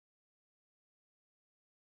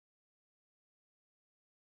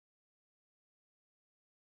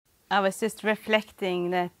I was just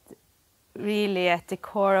reflecting that really at the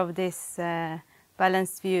core of this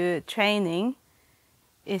balanced view training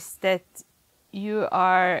is that you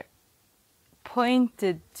are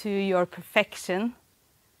pointed to your perfection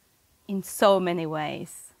in so many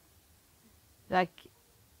ways. Like,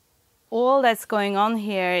 all that's going on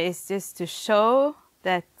here is just to show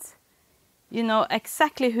that, you know,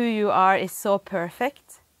 exactly who you are is so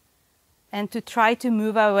perfect, and to try to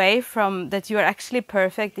move away from that you are actually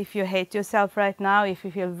perfect. If you hate yourself right now, if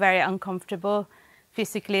you feel very uncomfortable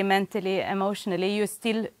physically, mentally, emotionally, you're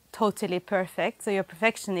still totally perfect. So your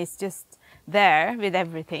perfection is just there with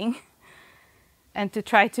everything. And to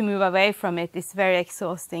try to move away from it is very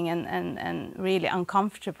exhausting and really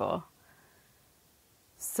uncomfortable.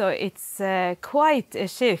 So it's quite a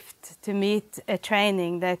shift to meet a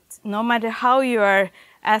training that no matter how you are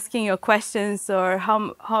asking your questions or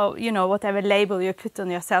how you know, whatever label you put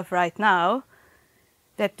on yourself right now,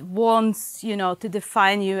 that wants, you know, to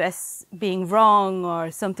define you as being wrong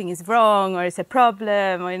or something is wrong or it's a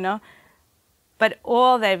problem, or, you know. But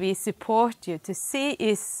all that we support you to see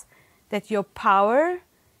is that your power,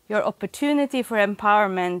 your opportunity for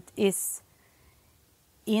empowerment is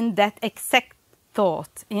in that exact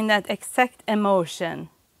thought, in that exact emotion,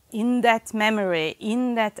 in that memory,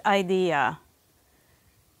 in that idea,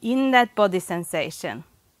 in that body sensation.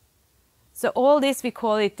 So all this, we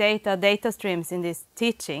call it data streams in this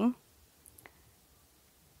teaching.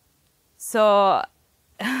 So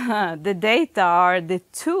the data are the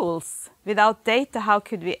tools. Without data, how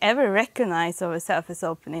could we ever recognize ourselves as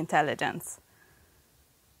open intelligence?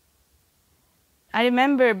 I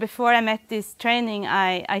remember before I met this training,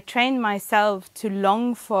 I trained myself to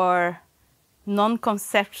long for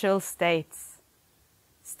non-conceptual states.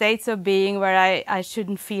 States of being where I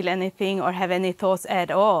shouldn't feel anything or have any thoughts at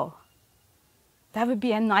all. That would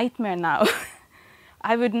be a nightmare now.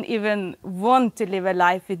 I wouldn't even want to live a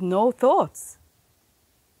life with no thoughts.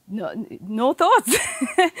 No thoughts.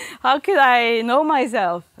 How could I know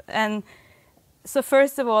myself? And so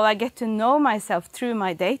first of all, I get to know myself through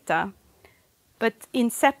my data. But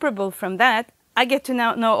inseparable from that, I get to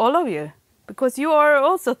now know all of you, because you are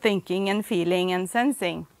also thinking and feeling and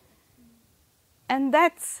sensing. And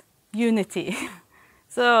that's unity.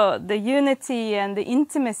 So the unity and the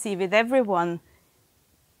intimacy with everyone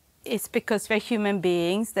is because we're human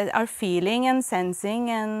beings that are feeling and sensing,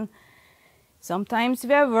 and sometimes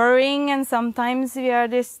we are worrying, and sometimes we are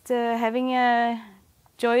just having a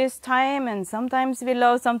joyous time, and sometimes we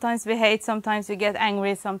love, sometimes we hate, sometimes we get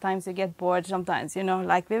angry, sometimes we get bored, sometimes, you know,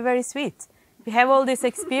 like, we're very sweet. We have all these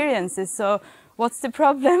experiences, so what's the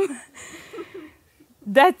problem?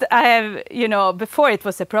 That I have, you know, before it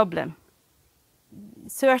was a problem.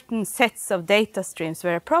 Certain sets of data streams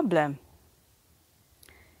were a problem.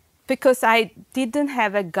 Because I didn't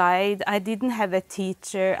have a guide, I didn't have a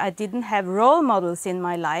teacher, I didn't have role models in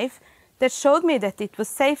my life that showed me that it was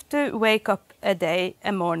safe to wake up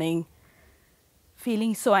a morning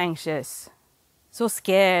feeling so anxious, so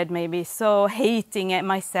scared maybe, so hating at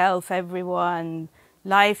myself, everyone,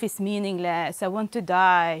 life is meaningless, I want to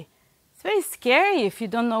die. It's very scary if you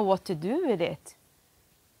don't know what to do with it.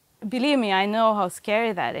 Believe me, I know how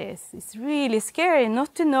scary that is. It's really scary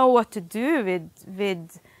not to know what to do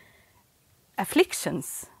with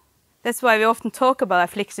afflictions. That's why we often talk about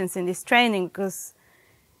afflictions in this training, because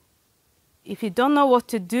if you don't know what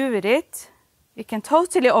to do with it, it can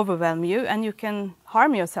totally overwhelm you and you can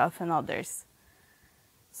harm yourself and others.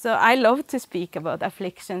 So I love to speak about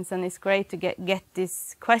afflictions, and it's great to get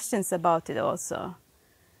these questions about it also.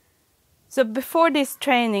 So before this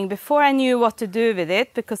training, before I knew what to do with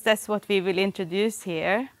it, because that's what we will introduce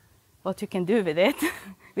here, what you can do with it,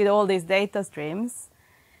 with all these data streams.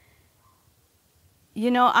 You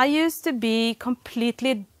know, I used to be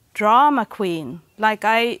completely drama queen. Like,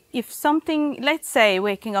 if something, let's say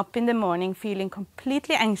waking up in the morning feeling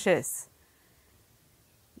completely anxious,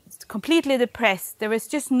 completely depressed, there was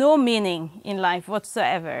just no meaning in life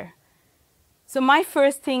whatsoever. So my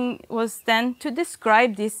first thing was then to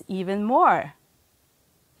describe this even more.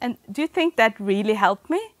 And do you think that really helped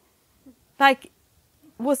me? Like,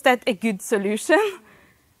 was that a good solution?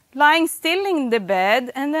 Lying still in the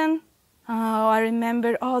bed and then, oh, I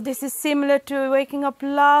remember, oh, this is similar to waking up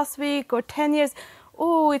last week or 10 years.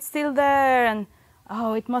 Oh, it's still there. And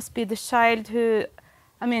oh, it must be the child who,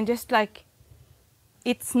 I mean, just like,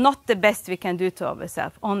 it's not the best we can do to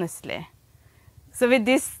ourselves, honestly. So with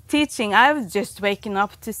this teaching, I was just waking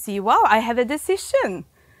up to see, wow, I have a decision.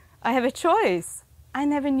 I have a choice. I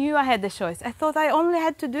never knew I had a choice. I thought I only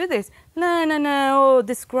had to do this. No, oh,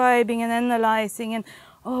 describing and analyzing and,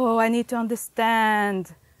 oh, I need to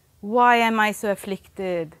understand. Why am I so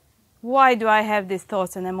afflicted? Why do I have these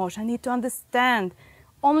thoughts and emotions? I need to understand.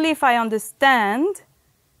 Only if I understand,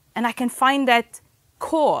 and I can find that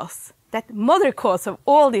cause, that mother cause of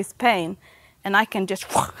all this pain, and I can just...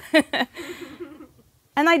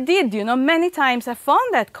 And I did, you know, many times I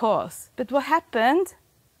found that cause. But what happened?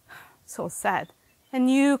 So sad. A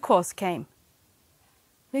new cause came.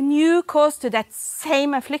 The new cause to that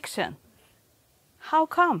same affliction. How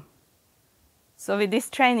come? So with this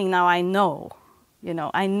training now I know, you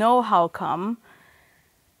know, I know how come.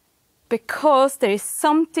 Because there is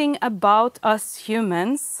something about us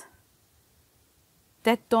humans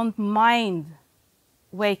that don't mind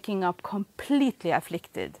waking up completely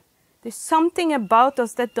afflicted. There's something about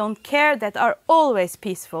us that don't care, that are always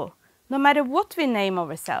peaceful, no matter what we name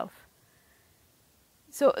ourselves.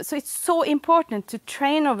 So it's so important to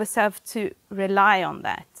train ourselves to rely on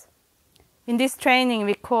that. In this training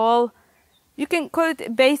we call, you can call it a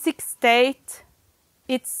basic state.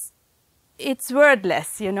 It's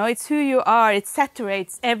wordless, you know, it's who you are. It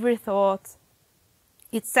saturates every thought.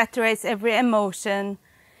 It saturates every emotion.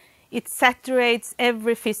 It saturates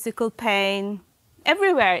every physical pain.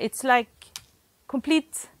 Everywhere, it's like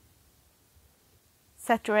complete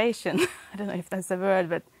saturation. I don't know if that's a word,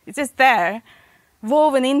 but it's just there,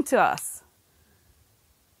 woven into us.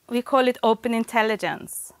 We call it open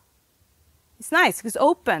intelligence. It's nice because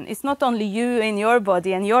open, it's not only you in your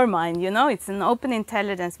body and your mind, you know, it's an open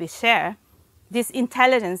intelligence we share. This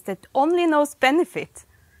intelligence that only knows benefit,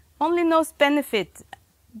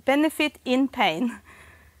 benefit in pain,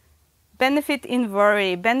 benefit in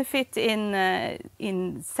worry, benefit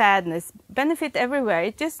in sadness, benefit everywhere.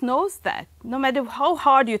 It just knows that. No matter how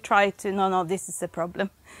hard you try to, no, this is a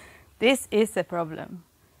problem. This is a problem.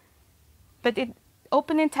 But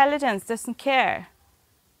open intelligence doesn't care.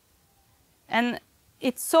 And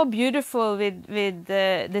it's so beautiful with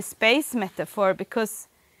the space metaphor because,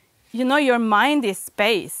 you know, your mind is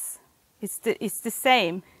space. It's the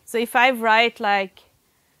same. So if I write like,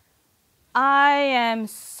 I am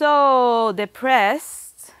so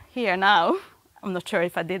depressed here now. I'm not sure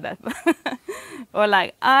if I did that. Or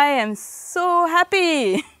like, I am so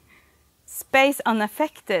happy. Space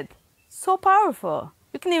unaffected. So powerful.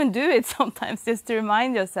 You can even do it sometimes just to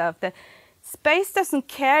remind yourself that space doesn't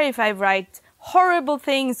care if I write horrible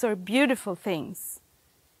things or beautiful things.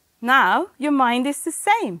 Now, your mind is the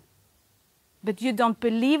same. But you don't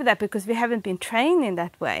believe that because we haven't been trained in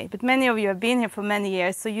that way. But many of you have been here for many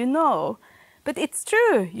years, so you know. But it's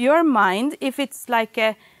true. Your mind, if it's like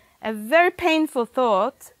a very painful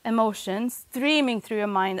thought, emotion, streaming through your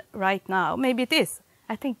mind right now, maybe it is.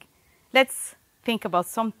 I think, let's think about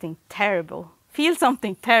something terrible. Feel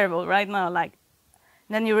something terrible right now, like,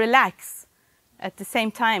 then you relax at the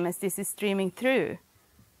same time as this is streaming through.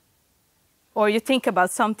 Or you think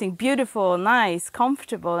about something beautiful, nice,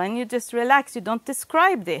 comfortable, and you just relax. You don't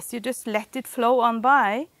describe this. You just let it flow on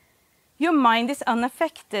by. Your mind is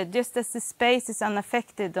unaffected, just as the space is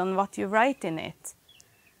unaffected on what you write in it.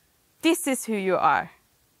 This is who you are.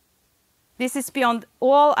 This is beyond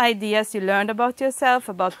all ideas you learned about yourself,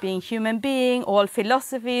 about being human being, all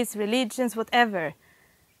philosophies, religions, whatever.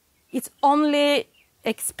 It's only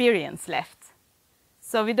experience left.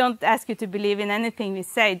 So we don't ask you to believe in anything we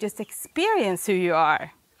say, just experience who you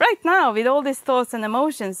are. Right now, with all these thoughts and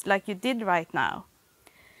emotions like you did right now.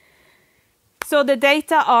 So the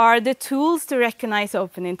data are the tools to recognize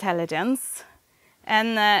open intelligence.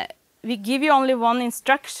 And we give you only one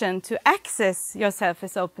instruction to access yourself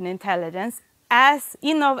as open intelligence as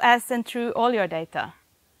in of, as and through all your data.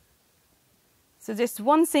 So just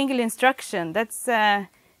one single instruction. That's,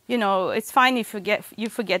 you know, it's fine if you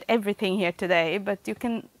forget everything here today, but you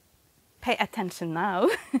can pay attention now.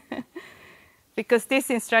 Because this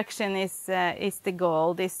instruction is the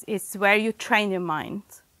goal. This is where you train your mind.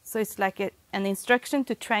 So it's like an instruction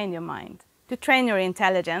to train your mind, to train your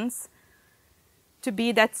intelligence, to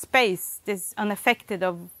be that space, this unaffected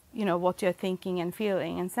of, you know, what you're thinking and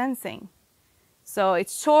feeling and sensing. So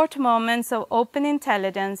it's short moments of open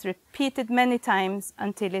intelligence repeated many times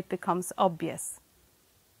until it becomes obvious.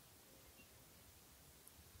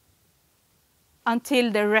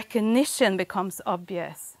 Until the recognition becomes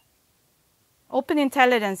obvious. Open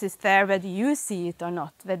intelligence is there whether you see it or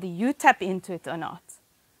not, whether you tap into it or not.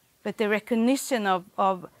 But the recognition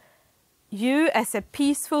of you as a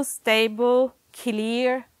peaceful, stable,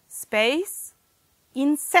 clear space,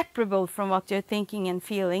 inseparable from what you're thinking and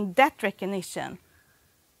feeling, that recognition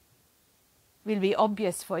will be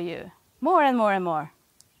obvious for you more and more and more.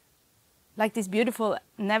 Like this beautiful,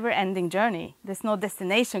 never-ending journey. There's no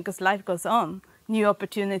destination because life goes on. New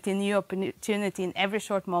opportunity in every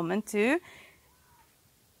short moment to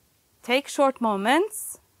take short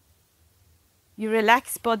moments You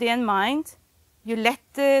relax body and mind. You let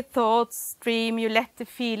the thoughts stream, you let the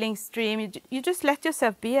feelings stream. You just let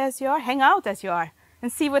yourself be as you are, hang out as you are,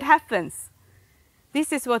 and see what happens.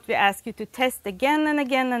 This is what we ask you to test again and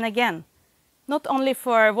again and again. Not only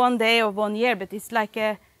for 1 day or 1 year, but it's like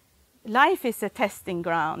life is a testing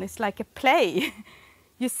ground. It's like a play.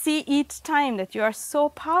 You see each time that you are so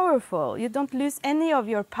powerful. You don't lose any of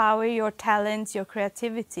your power, your talents, your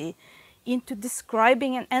creativity into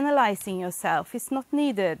describing and analyzing yourself. It's not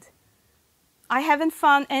needed. I haven't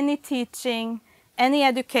found any teaching, any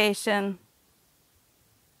education.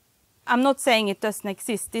 I'm not saying it doesn't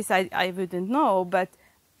exist, this I wouldn't know, but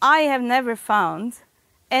I have never found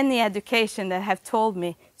any education that have told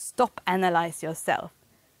me, stop analyze yourself.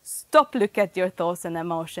 Stop look at your thoughts and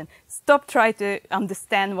emotion. Stop try to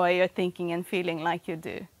understand why you're thinking and feeling like you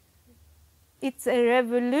do. It's a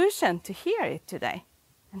revolution to hear it today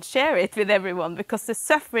and share it with everyone, because the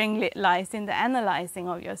suffering lies in the analyzing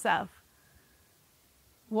of yourself.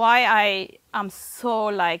 Why I am so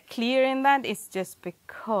clear in that is just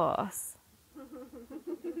because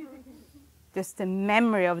just the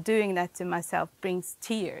memory of doing that to myself brings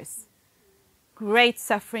tears. Great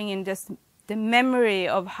suffering in just the memory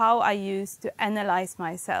of how I used to analyze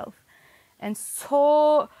myself. And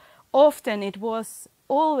so often it was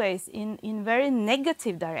always in very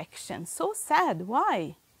negative direction. So sad.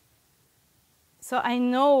 Why? So I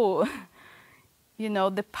know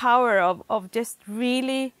the power of just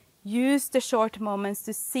really use the short moments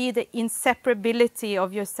to see the inseparability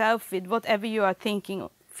of yourself with whatever you are thinking,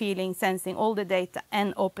 feeling, sensing, all the data,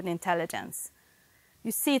 and open intelligence.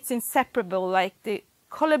 You see it's inseparable, like the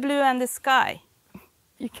color blue and the sky.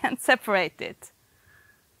 You can't separate it.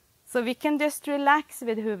 So we can just relax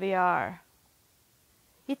with who we are.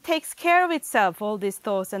 It takes care of itself, all these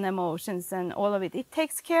thoughts and emotions and all of it. It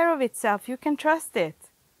takes care of itself. You can trust it.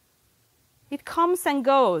 It comes and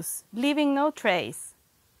goes, leaving no trace.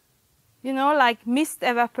 Like mist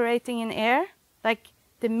evaporating in air, like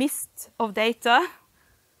the mist of data.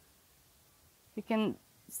 You can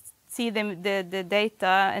see the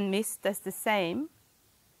data and mist as the same.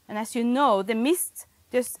 And as you know, the mist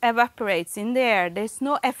just evaporates in the air. There's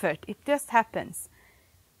no effort. It just happens.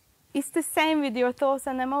 It's the same with your thoughts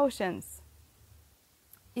and emotions.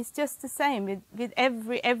 It's just the same with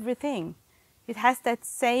everything. It has that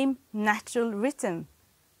same natural rhythm.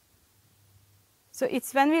 So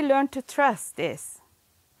it's when we learn to trust this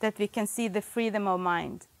that we can see the freedom of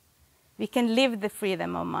mind. We can live the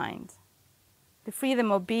freedom of mind. The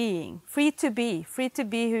freedom of being. Free to be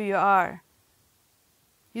who you are.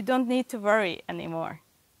 You don't need to worry anymore.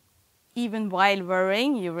 Even while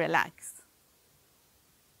worrying, you relax.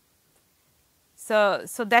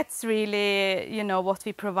 So that's really, what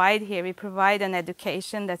we provide here. We provide an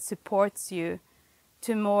education that supports you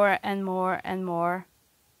to more and more and more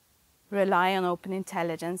rely on open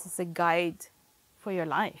intelligence as a guide for your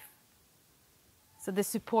life. So the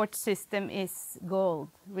support system is gold,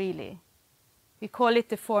 really. We call it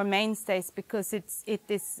the 4 mainstays because it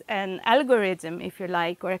is an algorithm, if you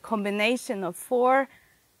like, or a combination of 4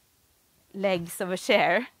 legs of a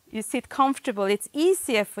chair. You sit comfortable. It's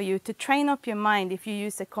easier for you to train up your mind if you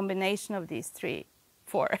use a combination of these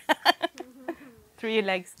 4. 3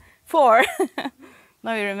 legs. 4.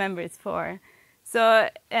 Now you remember it's 4. So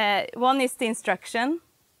 1 is the instruction.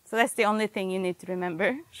 So that's the only thing you need to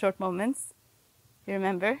remember. Short moments. You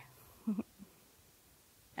remember?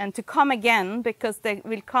 And to come again, because there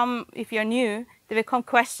will come, if you're new, there will come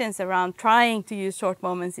questions around trying to use short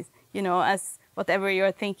moments, as whatever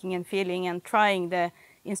you're thinking and feeling, and trying the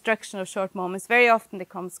instruction of short moments. Very often there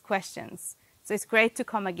comes questions. So it's great to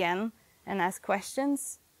come again and ask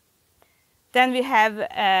questions. Then we have,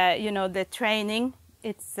 the training.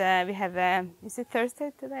 It's we have is it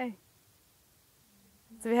Thursday today?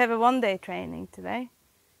 So we have a 1-day training today.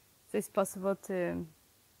 So it's possible to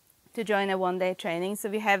join a 1-day training. So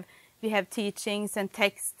we have teachings and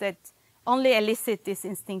texts that only elicit this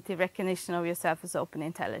instinctive recognition of yourself as open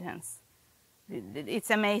intelligence. It's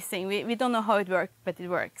amazing. We don't know how it works, but it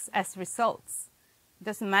works as results. It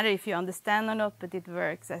doesn't matter if you understand or not, but it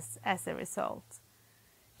works as a result.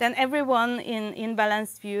 Then everyone in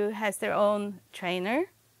Balanced View has their own trainer.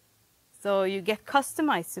 So you get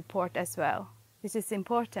customized support as well, which is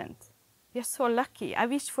important. You're so lucky. I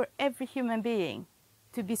wish for every human being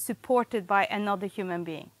to be supported by another human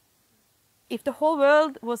being. If the whole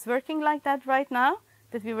world was working like that right now,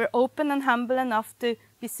 that we were open and humble enough to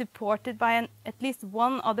be supported by at least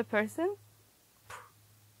one other person,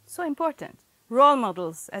 so important. Role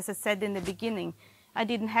models, as I said in the beginning, I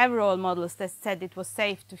didn't have role models that said it was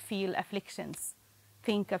safe to feel afflictions,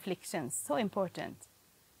 think afflictions, so important.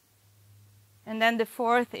 And then the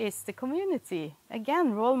fourth is the community.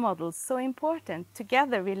 Again, role models, so important.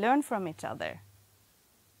 Together we learn from each other.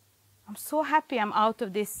 I'm so happy I'm out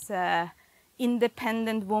of this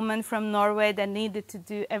independent woman from Norway that needed to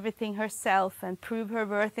do everything herself and prove her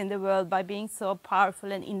worth in the world by being so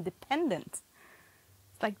powerful and independent.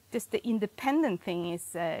 It's like just the independent thing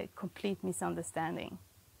is a complete misunderstanding.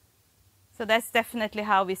 So that's definitely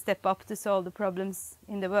how we step up to solve the problems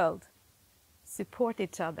in the world. Support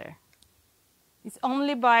each other. It's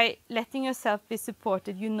only by letting yourself be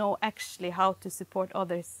supported you know actually how to support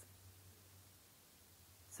others.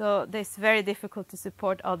 So it's very difficult to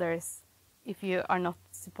support others if you are not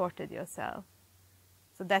supported yourself.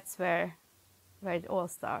 So that's where it all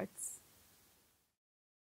starts.